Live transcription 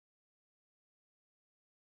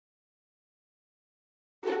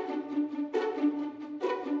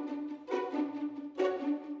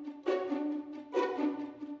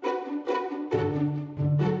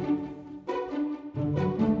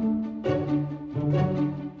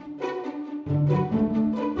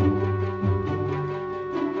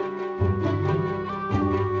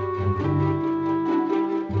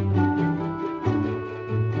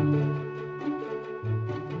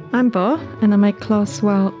rainbow, and I make clothes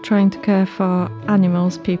while trying to care for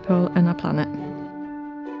animals, people and our planet.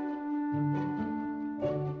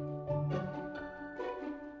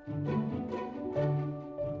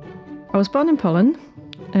 I was born in Poland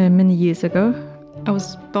many years ago. I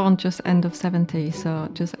was born just end of 70s, so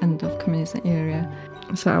just end of communism era.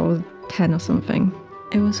 So I was 10 or something.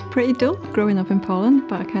 It was pretty dull growing up in Poland,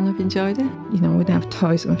 but I kind of enjoyed it. You know, we didn't have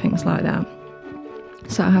toys and things like that.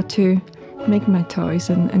 So I had to make my toys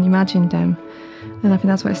and imagine them. And I think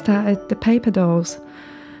that's where I started. The paper dolls.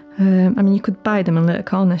 I mean, you could buy them in little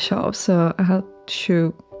corner shops, so I had a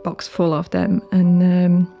shoe box full of them.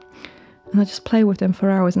 And I just played with them for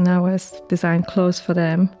hours and hours, designed clothes for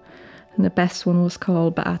them. And the best one was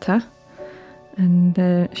called Beata. And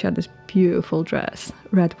she had this beautiful dress,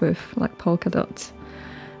 red with like polka dots.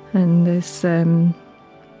 And this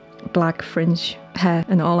black fringe hair.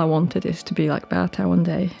 And all I wanted is to be like Beata one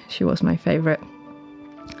day. She was my favourite.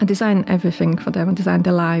 I designed everything for them. I designed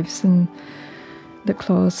their lives and the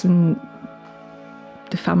clothes and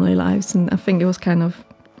the family lives. And I think it was kind of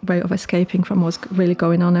a way of escaping from what's really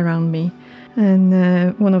going on around me.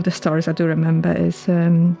 And one of the stories I do remember is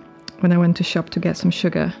when I went to shop to get some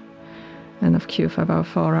sugar, and I've queued for about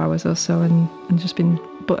 4 hours or so, and just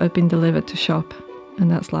butter had been delivered to shop, and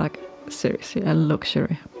that's like seriously a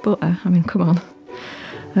luxury. Butter, I mean, come on.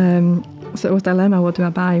 So it was a dilemma: what do I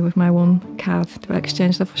buy with my one card? Do I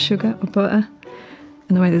exchange that for sugar or butter?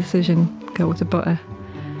 And I made the decision go with the butter.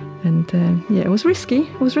 And yeah, it was risky.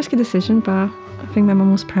 It was a risky decision, but I think my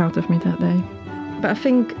mum was proud of me that day. But I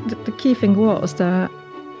think the key thing was that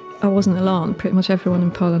I wasn't alone. Pretty much everyone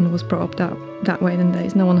in Poland was brought up that way in the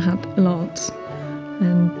days. No one had lawns.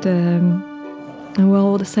 And we're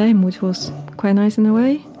all the same, which was quite nice in a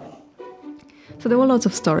way. So there were lots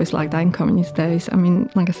of stories like that in communist days. I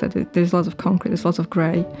mean, like I said, there's lots of concrete, there's lots of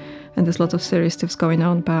grey, and there's lots of serious stuff going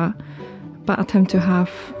on, but I tend to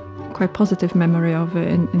have quite positive memory of it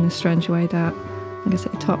in a strange way that, like I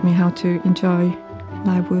said, it taught me how to enjoy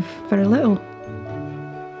life with very little.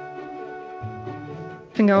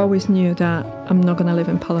 I think I always knew that I'm not going to live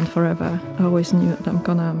in Poland forever. I always knew that I'm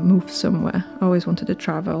going to move somewhere. I always wanted to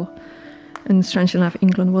travel. And strangely enough,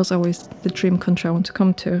 England was always the dream country I want to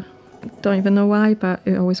come to. I don't even know why, but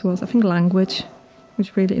it always was. I think language,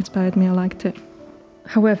 which really inspired me. I liked it.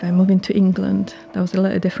 However, moving to England, that was a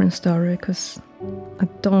little different story, because I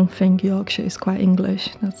don't think Yorkshire is quite English.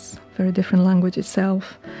 That's a very different language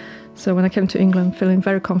itself. So when I came to England, feeling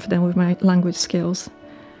very confident with my language skills,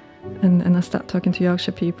 and I started talking to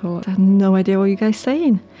Yorkshire people, I had no idea what you guys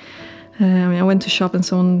saying. I mean, I went to shop and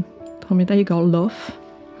someone told me, there you go, love.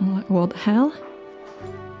 I'm like, what the hell?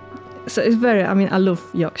 So it's very, I mean, I love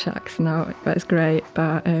Yorkshire accent now, but it's great,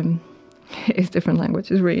 but it's different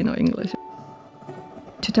language, it's really not English.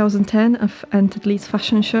 2010, I've entered Leeds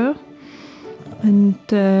fashion show, and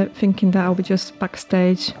thinking that I'll be just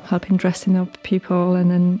backstage helping dressing up people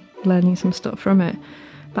and then learning some stuff from it.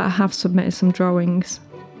 But I have submitted some drawings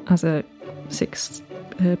as a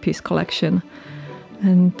 6-piece collection,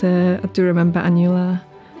 and I do remember Anula,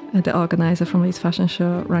 the organizer from Leeds fashion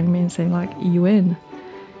show, rang me and saying like, "Are you in?"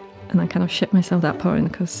 And I kind of shit myself at that point,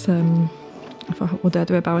 because I thought, what do I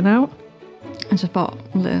do about it now? I just bought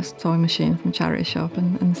a little sewing machine from a charity shop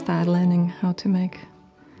and started learning how to make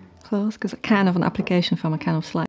clothes, because kind of an application form, I kind of slightly